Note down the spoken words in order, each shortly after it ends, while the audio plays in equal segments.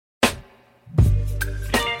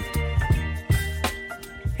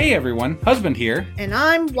Hey everyone, husband here. And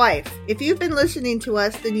I'm wife. If you've been listening to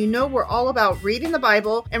us, then you know we're all about reading the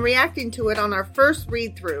Bible and reacting to it on our first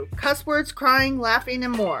read-through. Cuss words, crying, laughing,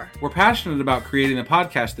 and more. We're passionate about creating a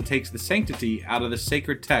podcast that takes the sanctity out of the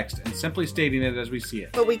sacred text and simply stating it as we see it.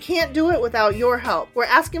 But we can't do it without your help. We're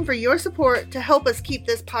asking for your support to help us keep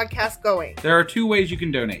this podcast going. There are two ways you can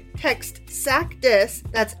donate. Text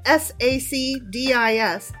SACDIS, that's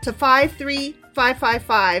SACDIS, to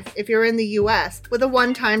 53555 if you're in the U.S. with a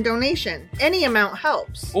one-time donation. Any amount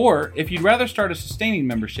helps. Or, if you'd rather start a sustaining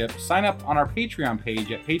membership, sign up on our Patreon page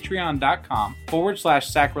at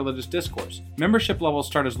patreon.com/sacrilegious discourse. Membership levels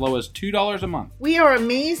start as low as $2 a month. We are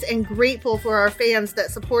amazed and grateful for our fans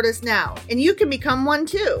that support us now, and you can become one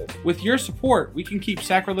too. With your support, we can keep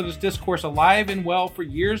Sacrilegious Discourse alive and well for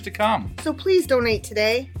years to come. So please donate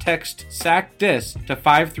today. Text SACDIS to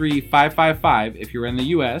 53555 if you're in the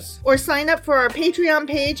U.S. Or sign up for our Patreon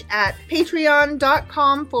page at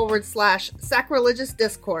patreon.com/sacrilegious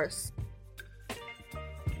discourse.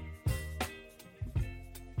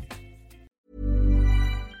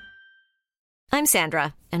 I'm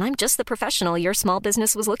Sandra, and I'm just the professional your small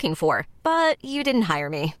business was looking for. But you didn't hire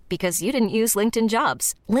me because you didn't use LinkedIn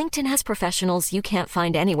Jobs. LinkedIn has professionals you can't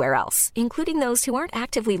find anywhere else, including those who aren't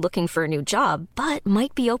actively looking for a new job, but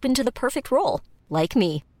might be open to the perfect role, like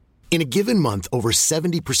me. In a given month, over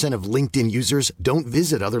 70% of LinkedIn users don't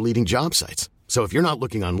visit other leading job sites. So if you're not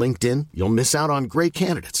looking on LinkedIn, you'll miss out on great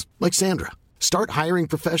candidates like Sandra. Start hiring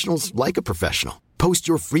professionals like a professional. Post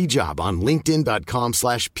your free job on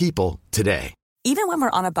linkedin.com/people today. Even when we're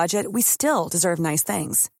on a budget, we still deserve nice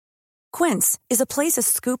things. Quince is a place to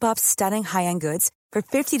scoop up stunning high-end goods for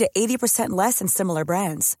 50 to 80% less than similar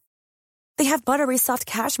brands. They have buttery soft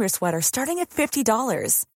cashmere sweaters starting at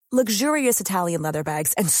 $50, luxurious Italian leather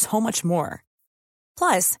bags, and so much more.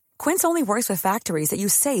 Plus, Quince only works with factories that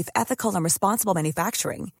use safe, ethical, and responsible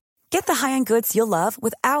manufacturing. Get the high-end goods you'll love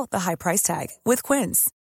without the high price tag with Quince.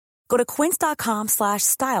 Go to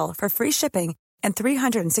quince.com/style for free shipping and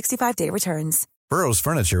 365-day returns. Burrow's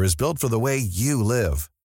furniture is built for the way you live.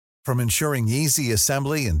 From ensuring easy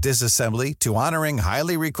assembly and disassembly to honoring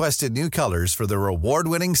highly requested new colors for their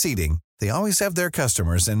award-winning seating, they always have their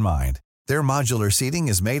customers in mind. Their modular seating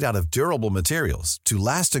is made out of durable materials to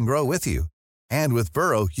last and grow with you. And with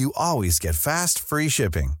Burrow, you always get fast, free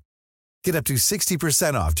shipping. Get up to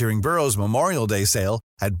 60% off during Burrow's Memorial Day sale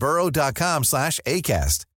at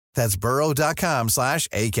burrow.com/ACAST. That's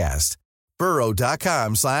burrow.com/ACAST.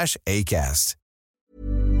 burrow.com/ACAST.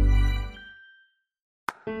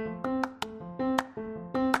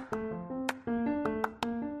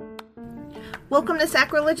 Welcome to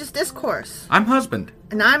Sacrilegious Discourse. I'm husband.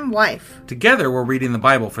 And I'm wife. Together, we're reading the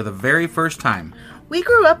Bible for the very first time. We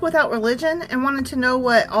grew up without religion and wanted to know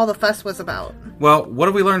what all the fuss was about. Well, what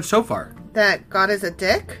have we learned so far? That God is a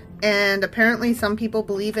dick, and apparently some people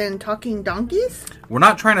believe in talking donkeys? We're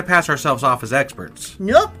not trying to pass ourselves off as experts.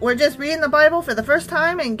 Nope, we're just reading the Bible for the first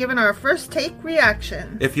time and giving our first take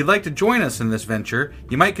reaction. If you'd like to join us in this venture,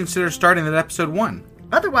 you might consider starting at episode 1.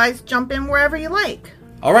 Otherwise, jump in wherever you like.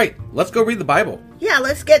 All right, let's go read the Bible. Yeah,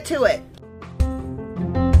 let's get to it.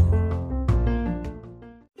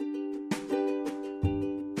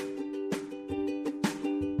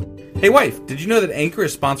 Hey wife, did you know that Anchor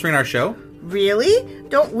is sponsoring our show? Really?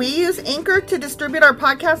 Don't we use Anchor to distribute our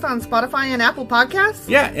podcast on Spotify and Apple Podcasts?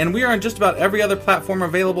 Yeah, and we are on just about every other platform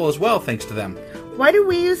available as well, thanks to them. Why do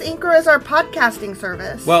we use Anchor as our podcasting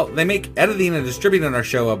service? Well, they make editing and distributing our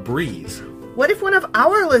show a breeze. What if one of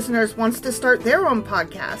our listeners wants to start their own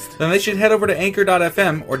podcast? Then they should head over to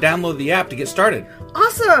anchor.fm or download the app to get started.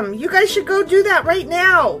 Awesome! You guys should go do that right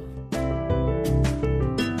now!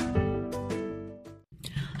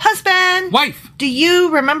 Husband! Wife! Do you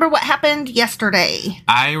remember what happened yesterday?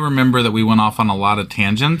 I remember that we went off on a lot of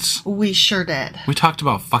tangents. We sure did. We talked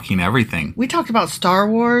about fucking everything. We talked about Star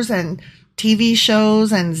Wars and TV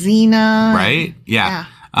shows and Xena. Right? Yeah.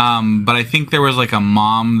 But I think there was like a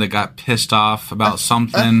mom that got pissed off about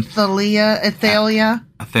something. Athalia? Athalia?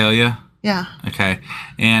 Yeah. Okay.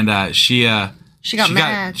 And she got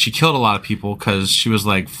mad. She killed a lot of people because she was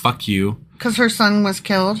like, fuck you. Because her son was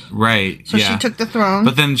killed. Right. So she took the throne.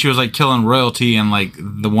 But then she was like killing royalty, and like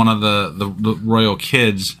one of the royal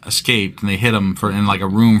kids escaped, and they hid him in like a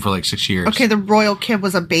room for like 6 years. Okay, the royal kid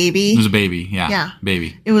was a baby. It was a baby, yeah. Yeah.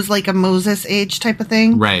 Baby. It was like a Moses age type of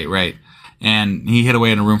thing. Right. And he hid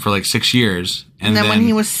away in a room for like 6 years. And then when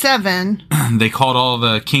he was 7... they called all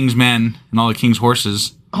the king's men and all the king's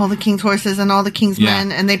horses. All the king's horses and all the king's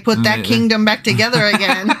men, and they put that kingdom back together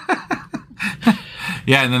again.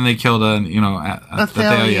 Yeah, and then they killed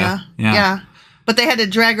Athalia. Yeah. But they had to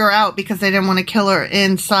drag her out because they didn't want to kill her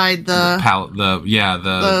inside the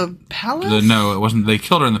palace. No, it wasn't. They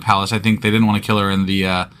killed her in the palace. I think they didn't want to kill her in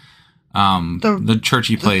the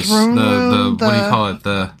churchy place. Throne room, what do you call it?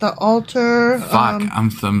 The altar. Fuck,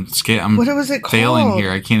 I'm scared. I'm what was it called? failing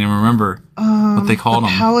here. I can't even remember what they called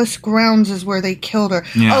them. Palace grounds is where they killed her.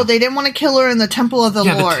 Yeah. Oh, they didn't want to kill her in the temple of the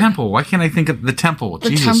Lord. Yeah, the temple. Why can't I think of the temple? The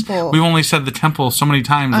Jesus. temple. We've only said the temple so many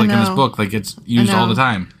times, like in this book. Like it's used all the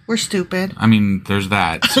time. We're stupid. I mean, there's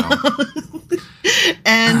that. So.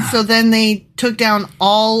 And so then they took down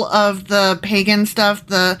all of the pagan stuff,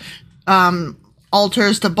 the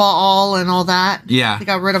altars to Baal and all that. Yeah. They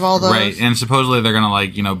got rid of all those. Right. And supposedly they're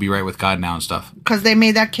going to be right with God now and stuff. Because they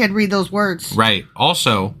made that kid read those words. Right.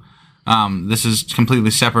 Also, this is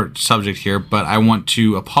completely separate subject here, but I want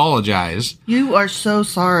to apologize. You are so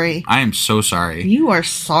sorry. I am so sorry. You are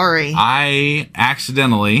sorry. I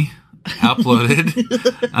accidentally uploaded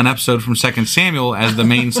an episode from 2 Samuel as the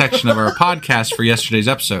main section of our podcast for yesterday's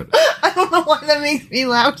episode. I don't know why that makes me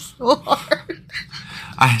laugh so hard.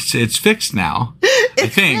 It's fixed now. I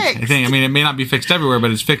think. I mean, it may not be fixed everywhere, but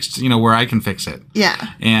it's fixed, where I can fix it.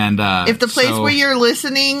 Yeah. And if the place where you're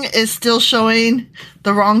listening is still showing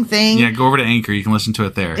the wrong thing. Yeah, go over to Anchor. You can listen to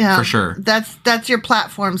it there. Yeah, for sure. That's your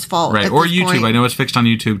platform's fault. Right. Or YouTube. Point. I know it's fixed on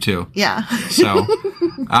YouTube too. Yeah. So,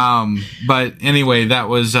 but anyway, that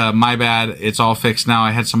was my bad. It's all fixed now.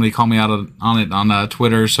 I had somebody call me out on it on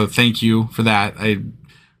Twitter, so thank you for that. I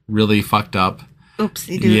really fucked up.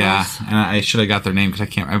 Oopsie doodles. Yeah, and I should have got their name because I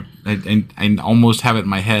can't. I almost have it in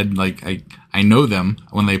my head. Like I know them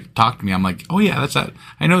when they talk to me. I'm like, oh yeah, that's that.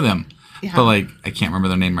 I know them. Yeah. But I can't remember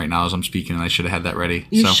their name right now as I'm speaking, and I should have had that ready.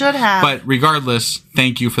 You should have. But regardless,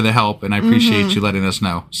 thank you for the help, and I appreciate you letting us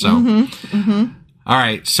know. So, all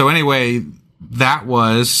right. So anyway, that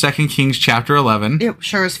was 2 Kings chapter 11. It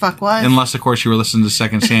sure as fuck was. Unless, of course, you were listening to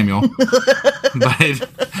 2 Samuel. But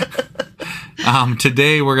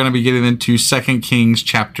today we're going to be getting into 2 Kings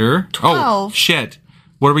chapter 12. Oh, shit.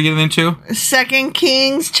 What are we getting into? 2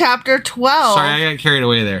 Kings chapter 12. Sorry, I got carried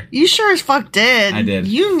away there. You sure as fuck did. I did.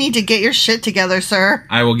 You need to get your shit together, sir.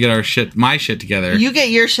 I will get my shit together. You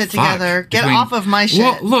get your shit together. Get off of my shit.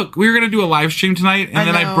 Well, look, we were going to do a live stream tonight, and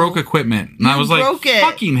then I broke equipment. And I was like,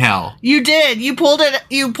 fucking hell. You did. You pulled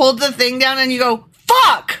the thing down, and you go,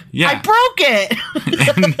 fuck! Yeah. I broke it!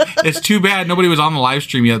 And it's too bad nobody was on the live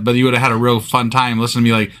stream yet, but you would have had a real fun time listening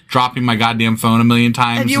to me, dropping my goddamn phone a million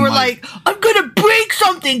times. And you were like, I'm gonna break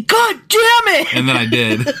something! God damn it! And then I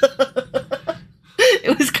did.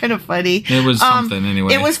 It was kind of funny. It was something,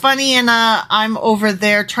 anyway. It was funny, and I'm over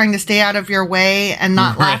there trying to stay out of your way and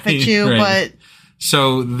not laugh at you, but...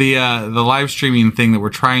 So the live streaming thing that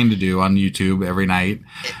we're trying to do on YouTube every night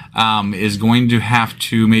is going to have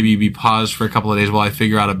to maybe be paused for a couple of days while I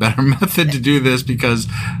figure out a better method to do this because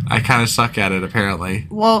I kind of suck at it apparently.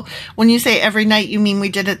 Well, when you say every night, you mean we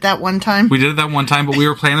did it that one time? We did it that one time, but we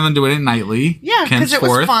were planning on doing it nightly. Yeah, because it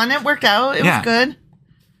was fun. It worked out. It was good.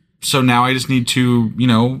 So now I just need to,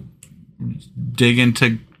 dig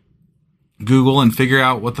into Google and figure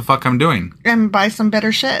out what the fuck I'm doing. And buy some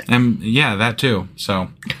better shit. And yeah, that too. So,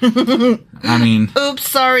 I mean. Oops,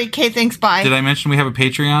 sorry. Okay, thanks, bye. Did I mention we have a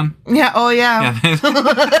Patreon? Yeah, oh yeah.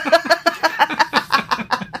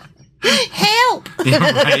 Help!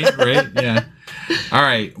 Yeah, right, yeah. All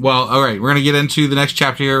right, we're going to get into the next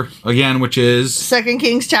chapter here again, which is... 2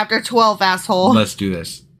 Kings chapter 12, asshole. Let's do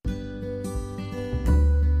this.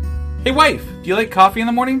 Hey, wife, do you like coffee in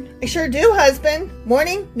the morning? I sure do, husband.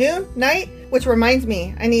 Morning, noon, night. Which reminds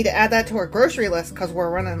me, I need to add that to our grocery list because we're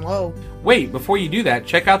running low. Wait, before you do that,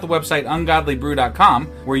 check out the website ungodlybrew.com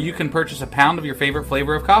where you can purchase a pound of your favorite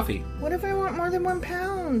flavor of coffee. What if I want more than 1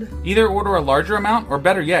 pound? Either order a larger amount or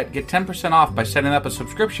better yet, get 10% off by setting up a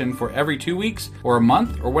subscription for every 2 weeks or a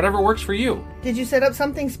month or whatever works for you. Did you set up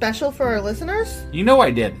something special for our listeners? You know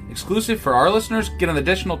I did. Exclusive for our listeners, get an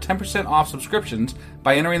additional 10% off subscriptions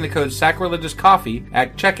by entering the code SACRILEGIOUSCOFFEE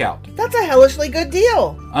at checkout. That's a hellishly good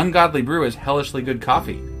deal. Ungodly Brew is hellishly good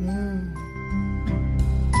coffee.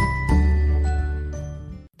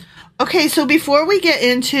 Okay, so before we get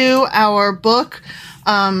into our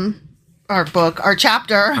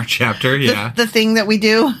chapter. Our chapter, yeah. The thing that we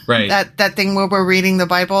do. Right. That thing where we're reading the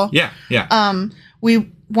Bible. Yeah. We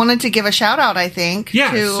wanted to give a shout out, I think,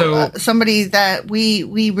 to somebody that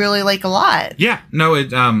we really like a lot. Yeah. No,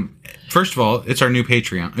 first of all, it's our new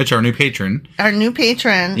Patreon. It's our new patron. Our new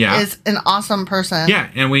patron is an awesome person. Yeah,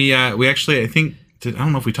 and we actually, I think, I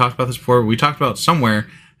don't know if we talked about this before, but we talked about somewhere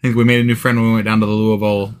think we made a new friend when we went down to the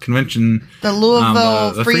Louisville convention. The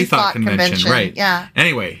Louisville the Free Thought Convention. Right. Yeah.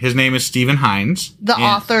 Anyway, his name is Stephen Hines. The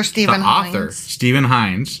author, Stephen Hines. Stephen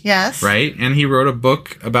Hines. Yes. Right. And he wrote a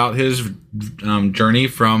book about his journey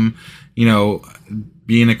from,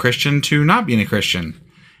 being a Christian to not being a Christian.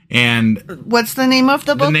 And what's the name of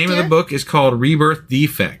the book? The name of the book is called Rebirth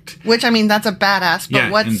Defect. Which, I mean, that's a badass.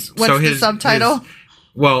 But what's the subtitle?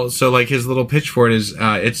 So like his little pitch for it is,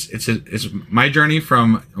 it's my journey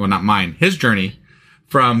from, well, not mine, his journey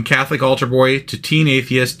from Catholic altar boy to teen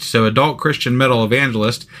atheist to adult Christian metal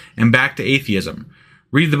evangelist and back to atheism.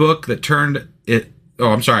 Read the book that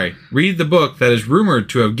Read the book that is rumored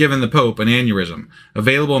to have given the Pope an aneurysm.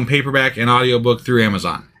 Available in paperback and audiobook through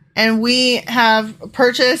Amazon. And we have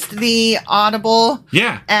purchased the Audible.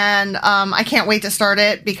 Yeah. And I can't wait to start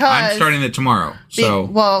it because... I'm starting it tomorrow.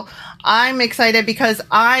 I'm excited because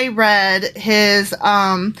I read his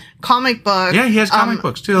comic book. Yeah, he has comic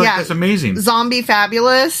books too. That's amazing. Zombie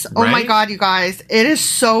Fabulous. Oh my God, you guys. It is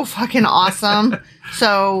so fucking awesome.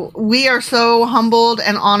 So we are so humbled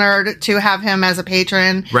and honored to have him as a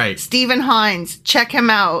patron. Right. Stephen Hines, check him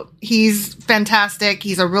out. He's fantastic.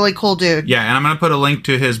 He's a really cool dude. Yeah, and I'm going to put a link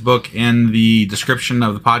to his book in the description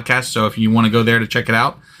of the podcast. So if you want to go there to check it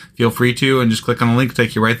out, feel free to, and just click on the link to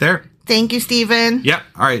take you right there. Thank you, Stephen. Yep.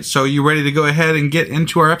 All right. So you ready to go ahead and get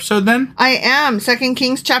into our episode then? I am. 2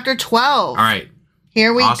 Kings chapter 12. All right.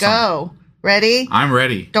 Here we go. Ready? I'm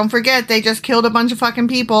ready. Don't forget, they just killed a bunch of fucking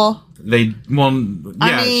people. She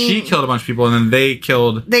killed a bunch of people, and then they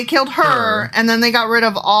killed her, and then they got rid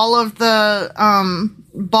of all of the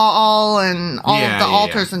Baal and all of the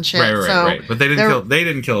altars and shit. Right. But they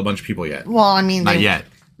didn't kill a bunch of people yet. Well, I mean, not yet.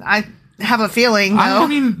 I have a feeling, though. I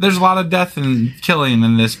mean, there's a lot of death and killing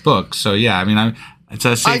in this book, so yeah. I mean, it's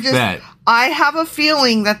a safe bet. I have a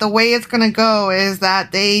feeling that the way it's going to go is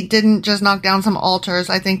that they didn't just knock down some altars.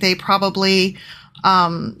 I think they probably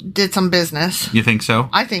did some business. You think so?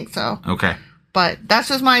 I think so. Okay. But that's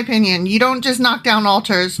just my opinion. You don't just knock down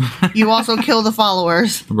altars. You also kill the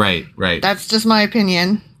followers. Right. That's just my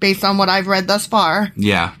opinion based on what I've read thus far.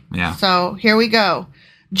 Yeah. So here we go.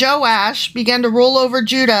 Joash began to rule over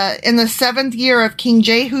Judah in the 7th year of King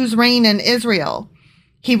Jehu's reign in Israel.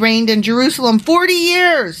 He reigned in Jerusalem 40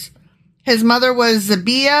 years. His mother was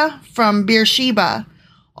Zibiah from Beersheba.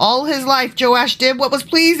 All his life, Joash did what was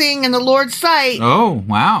pleasing in the Lord's sight. Oh,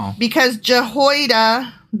 wow. Because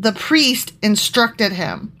Jehoiada, the priest, instructed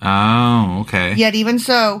him. Oh, okay. Yet even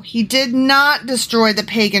so, he did not destroy the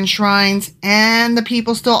pagan shrines, and the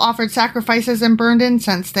people still offered sacrifices and burned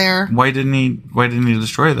incense there. Why didn't he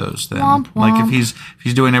destroy those then? Womp womp. Like if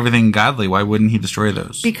he's doing everything godly, why wouldn't he destroy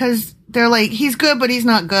those? Because they're like, he's good, but he's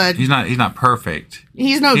not good. He's not perfect.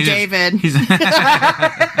 He's David.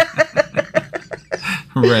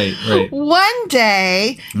 Right. One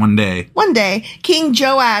day, King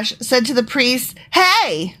Joash said to the priests,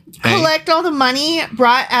 Hey, collect all the money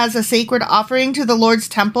brought as a sacred offering to the Lord's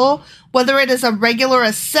temple, whether it is a regular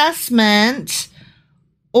assessment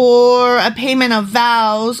or a payment of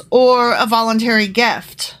vows or a voluntary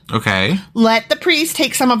gift. Okay. Let the priest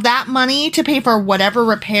take some of that money to pay for whatever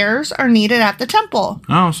repairs are needed at the temple.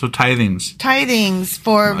 Oh, so tithings. Tithings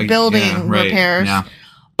for building repairs. Yeah.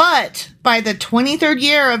 But by the 23rd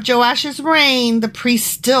year of Joash's reign, the priests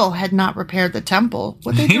still had not repaired the temple.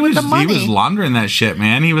 What they do with the money? He was laundering that shit,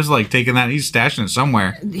 man. He was like taking that, he's stashing it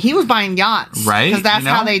somewhere. He was buying yachts. Right? Because that's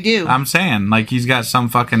how they do. I'm saying, like, he's got some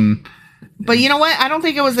fucking... But you know what? I don't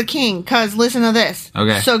think it was the king, because listen to this.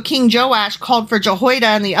 Okay. So King Joash called for Jehoiada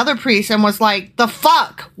and the other priests and was like, the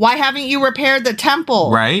fuck? Why haven't you repaired the temple?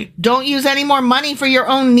 Right. Don't use any more money for your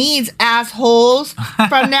own needs, assholes.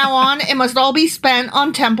 From now on, it must all be spent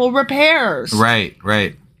on temple repairs. Right.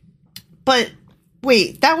 But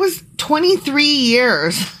wait, that was 23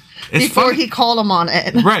 years before he called him on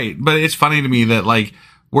it. Right. But it's funny to me that, like,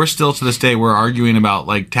 we're still to this day, we're arguing about,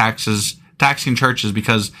 like, taxing churches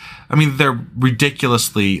because, I mean, they're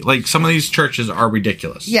ridiculously, like, some of these churches are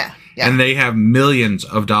ridiculous. Yeah. And they have millions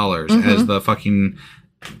of dollars as the fucking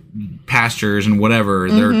pastors and whatever.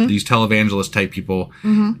 They're these televangelist type people.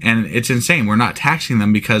 And it's insane. We're not taxing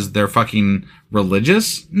them because they're fucking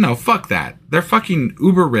religious. No, fuck that. They're fucking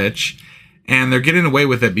uber rich. And they're getting away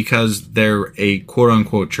with it because they're a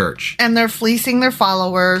quote-unquote church. And they're fleecing their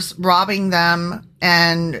followers, robbing them,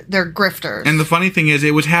 and they're grifters. And the funny thing is,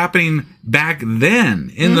 it was happening back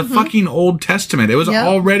then in the fucking Old Testament. It was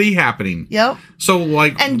already happening. Yep. So,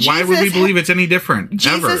 like, why would we believe it's any different?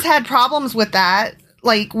 Jesus had problems with that.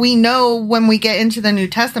 Like, we know when we get into the New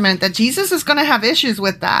Testament that Jesus is going to have issues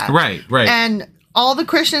with that. Right. And all the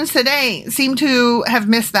Christians today seem to have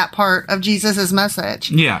missed that part of Jesus'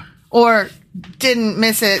 message. Yeah. Or didn't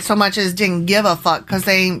miss it so much as didn't give a fuck because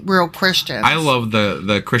they ain't real Christians. I love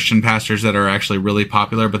the Christian pastors that are actually really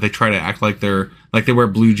popular, but they try to act like they wear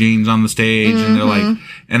blue jeans on the stage, and they're like,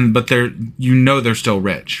 but they're they're still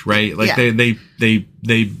rich, right? Like they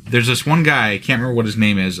there's this one guy, I can't remember what his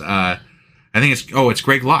name is. I think it's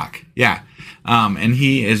Greg Locke. Yeah. And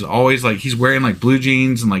he is always like, he's wearing like blue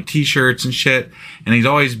jeans and like t-shirts and shit. And he's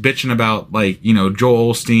always bitching about like,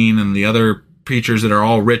 Joel Osteen and the other preachers that are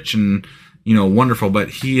all rich and, wonderful, but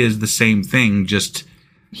he is the same thing, just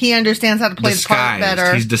he understands how to play disguised. The part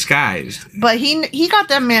better. He's disguised. But he got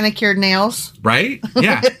them manicured nails. Right?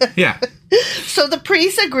 Yeah. Yeah. So the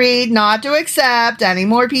priests agreed not to accept any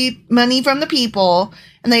more money from the people,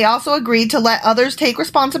 and they also agreed to let others take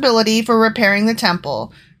responsibility for repairing the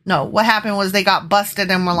temple. No, what happened was they got busted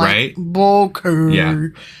and were like, okay. Yeah.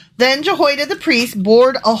 Then Jehoiada the priest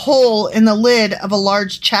bored a hole in the lid of a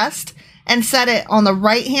large chest and set it on the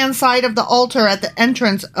right-hand side of the altar at the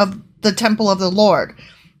entrance of the temple of the Lord.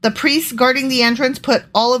 The priests guarding the entrance put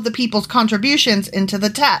all of the people's contributions into the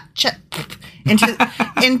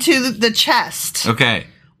into the chest. Okay.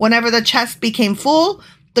 Whenever the chest became full,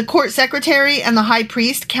 the court secretary and the high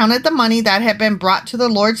priest counted the money that had been brought to the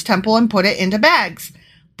Lord's temple and put it into bags.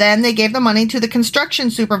 Then they gave the money to the construction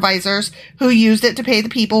supervisors who used it to pay the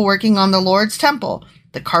people working on the Lord's temple.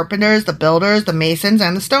 The carpenters, the builders, the masons,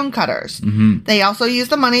 and the stone cutters. Mm-hmm. They also used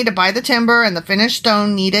the money to buy the timber and the finished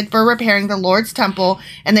stone needed for repairing the Lord's temple,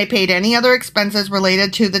 and they paid any other expenses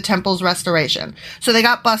related to the temple's restoration. So they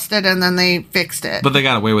got busted and then they fixed it. But they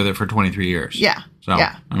got away with it for 23 years. Yeah. So,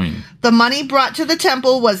 yeah. I mean, the money brought to the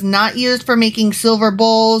temple was not used for making silver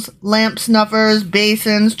bowls, lamp snuffers,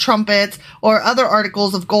 basins, trumpets, or other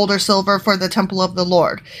articles of gold or silver for the temple of the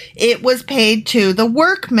Lord. It was paid to the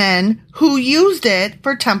workmen who used it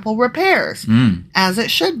for temple repairs, as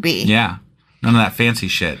it should be. Yeah. None of that fancy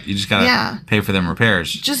shit. You just gotta pay for them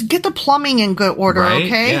repairs. Just get the plumbing in good order, right?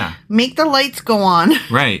 Okay? Yeah. Make the lights go on.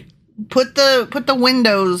 Right. Put the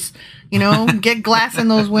windows, get glass in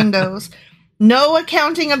those windows. No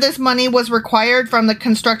accounting of this money was required from the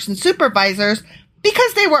construction supervisors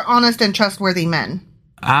because they were honest and trustworthy men.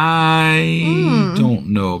 I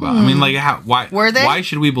don't know about. I mean, like, why were they? Why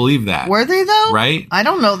should we believe that? Were they though? Right? I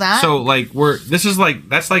don't know that. So, like,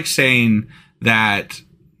 that's like saying that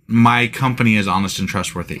my company is honest and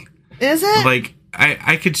trustworthy. Is it? Like,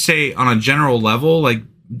 I could say on a general level, like,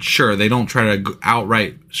 sure, they don't try to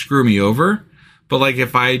outright screw me over. But, like,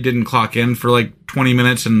 if I didn't clock in for, like, 20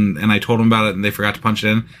 minutes and I told them about it and they forgot to punch it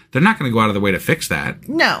in, they're not going to go out of their way to fix that.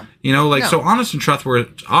 No. So honest and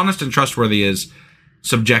trustworthy is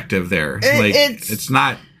subjective there. It's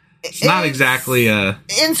not exactly a...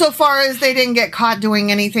 Insofar as they didn't get caught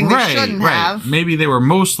doing anything they shouldn't have. Maybe they were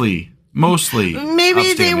mostly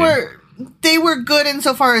Maybe they were good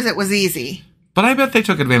insofar as it was easy. But I bet they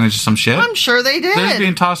took advantage of some shit. I'm sure they did. They're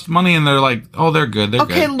being tossed money and they're like, oh, they're good. They're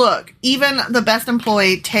good. Okay, look, even the best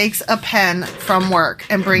employee takes a pen from work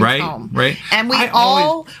and brings home. Right. And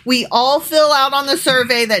we all fill out on the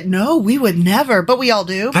survey that, no, we would never, but we all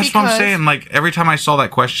do. That's what I'm saying. Like, every time I saw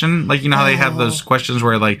that question, like, how they have those questions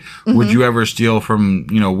where, like, would you ever steal from,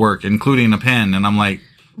 work, including a pen? And I'm like,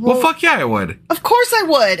 well, fuck yeah, I would. Of course I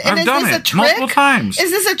would. And I've done it multiple times. Is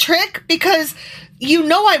this a trick? Because...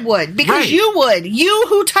 I would. Because you would. You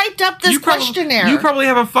who typed up this questionnaire. You probably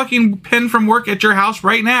have a fucking pen from work at your house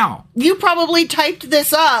right now. You probably typed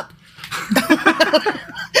this up.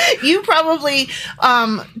 You probably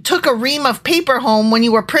took a ream of paper home when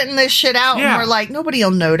you were printing this shit out and were like, nobody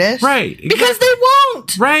will notice. Right. Exactly. Because they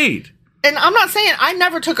won't. Right. And I'm not saying I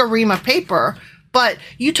never took a ream of paper, but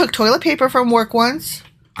you took toilet paper from work once.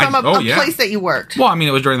 From a place that you worked. Well, I mean,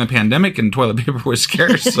 it was during the pandemic and toilet paper was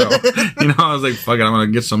scarce. So, I was like, fuck it, I'm going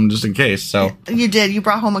to get some just in case. So you did. You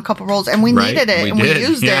brought home a couple rolls and we needed it we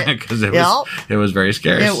used it. Because it was very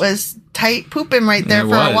scarce. It was tight pooping right there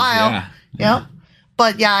for a while. Yeah. Yep.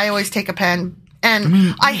 But I always take a pen.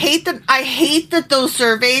 And I hate that those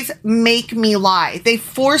surveys make me lie. They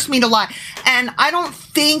force me to lie. And I don't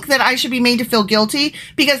think that I should be made to feel guilty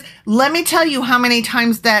because let me tell you how many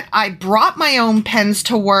times that I brought my own pens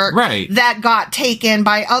to work that got taken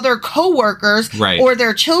by other coworkers or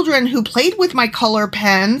their children who played with my color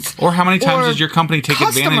pens. Or how many times does your company take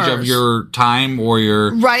advantage of your time or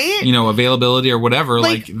your availability or whatever?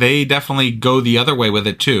 Like they definitely go the other way with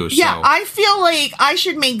it too. So. Yeah, I feel like I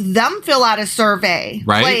should make them fill out a survey.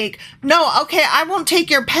 Right. Like, no, okay, I won't take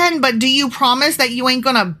your pen, but do you promise that you ain't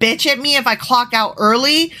gonna bitch at me if I clock out early?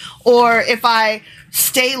 Or if I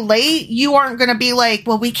stay late, you aren't going to be like,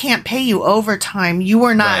 well, we can't pay you overtime. You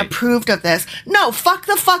were not approved of this. No, fuck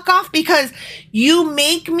the fuck off because you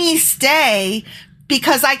make me stay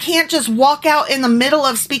because I can't just walk out in the middle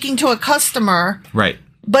of speaking to a customer. Right.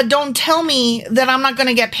 But don't tell me that I'm not going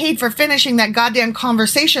to get paid for finishing that goddamn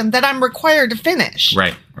conversation that I'm required to finish.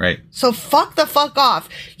 Right. So fuck the fuck off.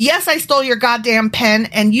 Yes, I stole your goddamn pen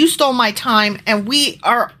and you stole my time and we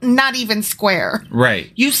are not even square. Right.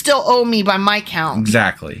 You still owe me by my count.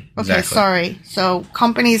 Exactly. Okay, sorry. So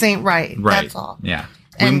companies ain't right. That's all. Yeah.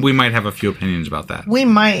 And we might have a few opinions about that. We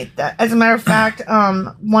might. As a matter of fact,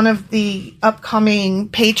 one of the upcoming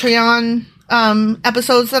Patreon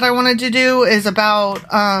episodes that I wanted to do is about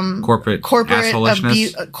corporate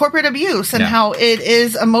abuse and how it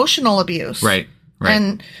is emotional abuse. Right.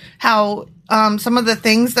 And how some of the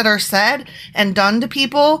things that are said and done to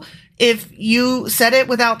people, if you said it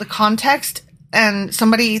without the context and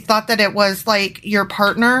somebody thought that it was like your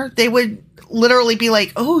partner, they would literally be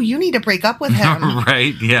like, oh, you need to break up with him.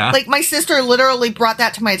 Right, yeah. Like my sister literally brought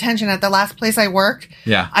that to my attention at the last place I worked.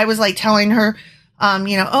 Yeah. I was like telling her,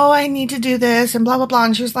 oh, I need to do this and blah, blah, blah.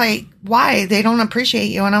 And she was like, why? They don't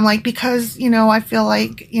appreciate you. And I'm like, because, I feel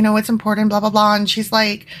like, it's important, blah, blah, blah. And she's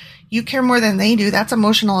like, you care more than they do. That's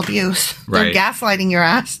emotional abuse. Right. They're gaslighting your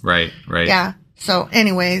ass. Right. Yeah. So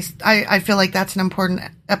anyways, I feel like that's an important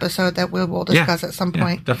episode that we will discuss at some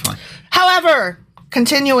point. Yeah, definitely. However,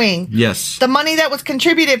 continuing. Yes. The money that was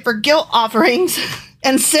contributed for guilt offerings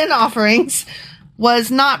and sin offerings was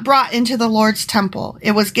not brought into the Lord's temple.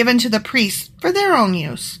 It was given to the priests for their own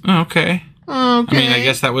use. Okay. I mean, I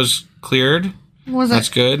guess that was cleared. That's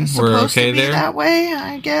good. We're okay there. That way,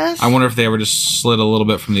 I guess. I wonder if they ever just slid a little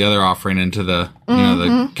bit from the other offering into the,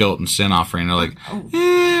 the guilt and sin offering. They're like,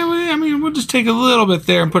 we'll just take a little bit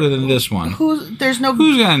there and put it in this one. Who's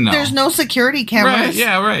gonna know? There's no security cameras. Right?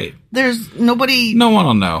 Yeah, right. There's nobody. No one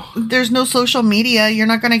will know. There's no social media. You're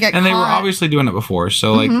not going to get. And caught. they were obviously doing it before,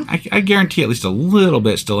 so I guarantee at least a little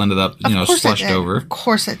bit still ended up, slushed over. Of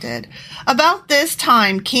course it did. About this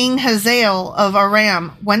time, King Hazael of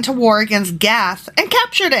Aram went to war against Gath and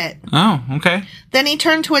captured it. Oh, okay. Then he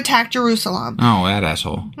turned to attack Jerusalem. Oh, that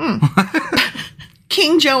asshole.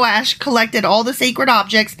 King Joash collected all the sacred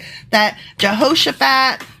objects that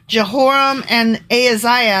Jehoshaphat, Jehoram, and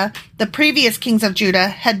Ahaziah, the previous kings of Judah,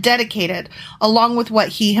 had dedicated, along with what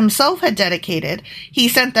he himself had dedicated. He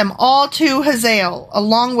sent them all to Hazael,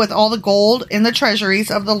 along with all the gold in the treasuries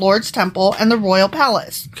of the Lord's temple and the royal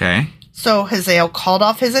palace. Okay. So Hazael called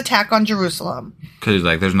off his attack on Jerusalem. Because he's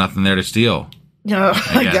like, there's nothing there to steal.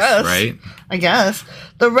 I guess. Right? I guess.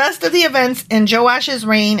 The rest of the events in Joash's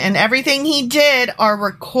reign and everything he did are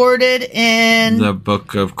recorded in the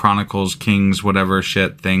Book of Chronicles, Kings, whatever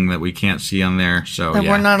shit thing that we can't see on there. So that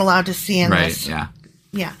we're not allowed to see in this. Right,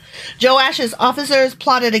 Yeah. Joash's officers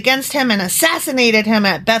plotted against him and assassinated him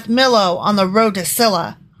at Beth Millo on the road to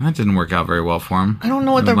Silla. That didn't work out very well for him. I don't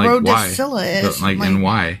know what the road to Silla is. And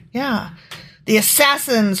why? Yeah. The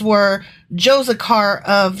assassins were Josachar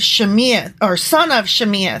of Shemeath, or son of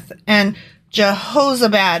Shemeath, and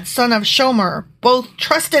Jehozabad, son of Shomer, both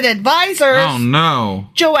trusted advisors. Oh, no.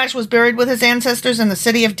 Joash was buried with his ancestors in the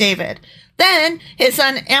city of David. Then his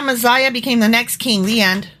son Amaziah became the next king. The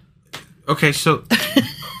end. Okay, so...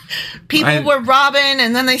 People were robbing,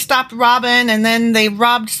 and then they stopped robbing, and then they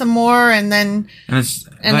robbed some more, and then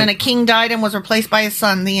a king died and was replaced by his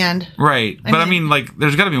son. The end. Right, I mean,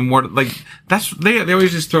 there's got to be more. They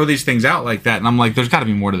always just throw these things out like that, and I'm like, there's got to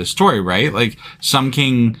be more to the story, right? Like, some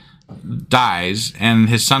king dies, and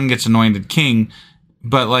his son gets anointed king,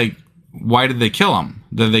 but why did they kill him?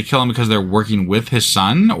 Did they kill him because they're working with his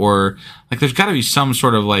son? Or, there's got to be some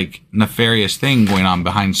sort of, nefarious thing going on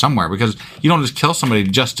behind somewhere, because you don't just kill somebody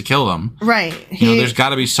just to kill them. Right. There's got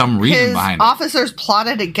to be some reason behind it. His officers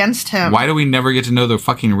plotted against him. Why do we never get to know the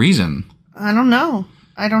fucking reason? I don't know.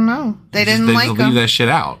 They didn't like him. They leave that shit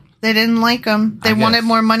out. They didn't like him. They wanted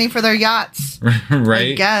more money for their yachts.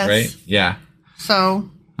 Right. I guess. Right. Yeah. So.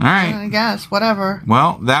 All right. I guess. Whatever.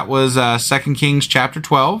 Well, that was 2 Kings chapter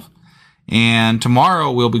 12. And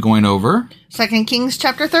tomorrow we'll be going over 2 Kings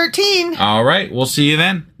chapter 13. All right. We'll see you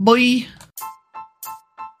then. Bye.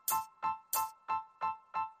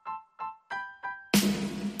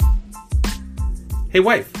 Hey,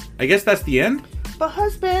 wife. I guess that's the end? But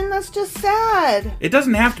husband, that's just sad. It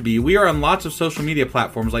doesn't have to be. We are on lots of social media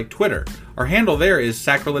platforms like Twitter. Our handle there is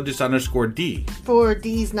sacrilegious_D. For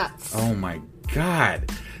D's nuts. Oh my God.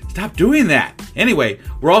 Stop doing that. Anyway,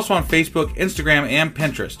 we're also on Facebook, Instagram, and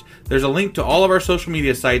Pinterest. There's a link to all of our social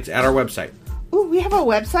media sites at our website. Ooh, we have a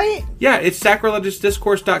website? Yeah, it's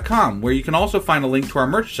sacrilegiousdiscourse.com, where you can also find a link to our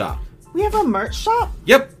merch shop. We have a merch shop?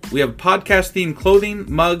 Yep. We have podcast-themed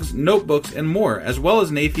clothing, mugs, notebooks, and more, as well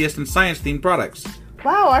as an atheist and science-themed products.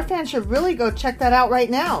 Wow, our fans should really go check that out right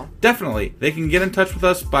now. Definitely. They can get in touch with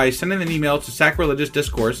us by sending an email to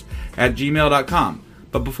sacrilegiousdiscourse@gmail.com.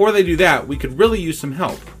 But before they do that, we could really use some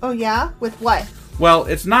help. Oh yeah? With what? Well,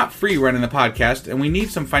 it's not free running the podcast, and we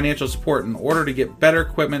need some financial support in order to get better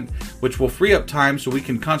equipment, which will free up time so we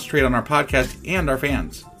can concentrate on our podcast and our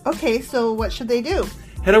fans. Okay, so what should they do?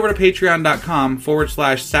 Head over to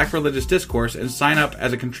patreon.com/sacrilegiousdiscourse and sign up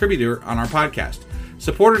as a contributor on our podcast.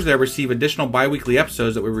 Supporters there receive additional bi-weekly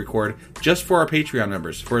episodes that we record just for our Patreon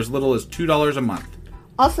members for as little as $2 a month.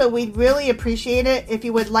 Also, we'd really appreciate it if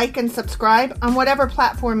you would like and subscribe on whatever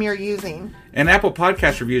platform you're using. And Apple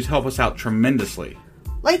Podcast reviews help us out tremendously.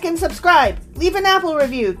 Like and subscribe. Leave an Apple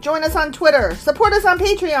review. Join us on Twitter. Support us on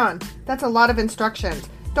Patreon. That's a lot of instructions.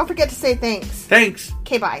 Don't forget to say thanks. Thanks.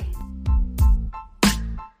 Okay, bye.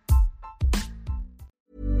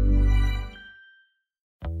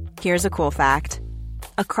 Here's a cool fact.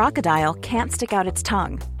 A crocodile can't stick out its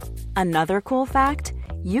tongue. Another cool fact,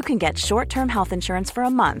 you can get short-term health insurance for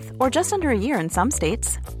a month or just under a year in some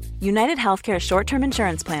states. United Healthcare short-term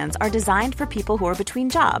insurance plans are designed for people who are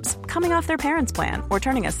between jobs, coming off their parents' plan, or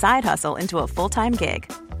turning a side hustle into a full-time gig.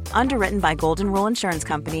 Underwritten by Golden Rule Insurance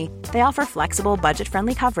Company, they offer flexible,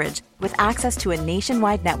 budget-friendly coverage with access to a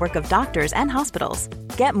nationwide network of doctors and hospitals.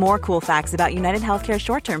 Get more cool facts about United Healthcare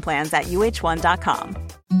short-term plans at uh1.com.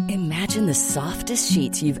 Imagine the softest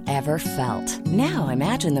sheets you've ever felt. Now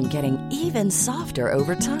imagine them getting even softer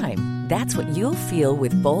over time. That's what you'll feel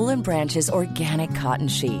with Boll & Branch's organic cotton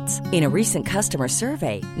sheets. In a recent customer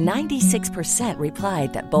survey, 96%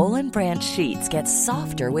 replied that Boll & Branch sheets get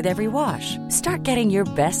softer with every wash. Start getting your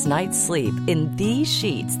best night's sleep in these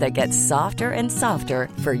sheets that get softer and softer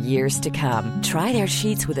for years to come. Try their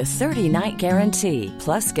sheets with a 30-night guarantee.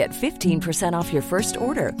 Plus, get 15% off your first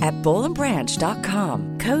order at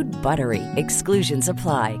bollandbranch.com. Code BUTTERY. Exclusions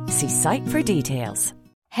apply. See site for details.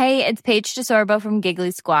 Hey, it's Paige DeSorbo from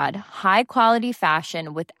Giggly Squad. High quality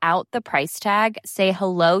fashion without the price tag. Say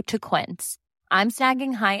hello to Quince. I'm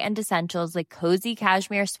snagging high-end essentials like cozy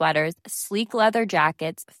cashmere sweaters, sleek leather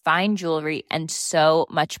jackets, fine jewelry, and so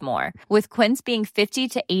much more. With Quince being 50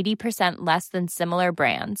 to 80% less than similar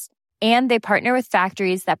brands. And they partner with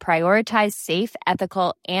factories that prioritize safe,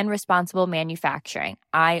 ethical, and responsible manufacturing.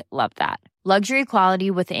 I love that. Luxury quality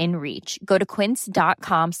within reach. Go to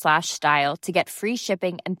quince.com/style to get free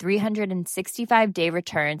shipping and 365-day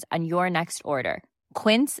returns on your next order.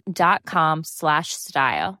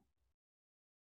 Quince.com/style.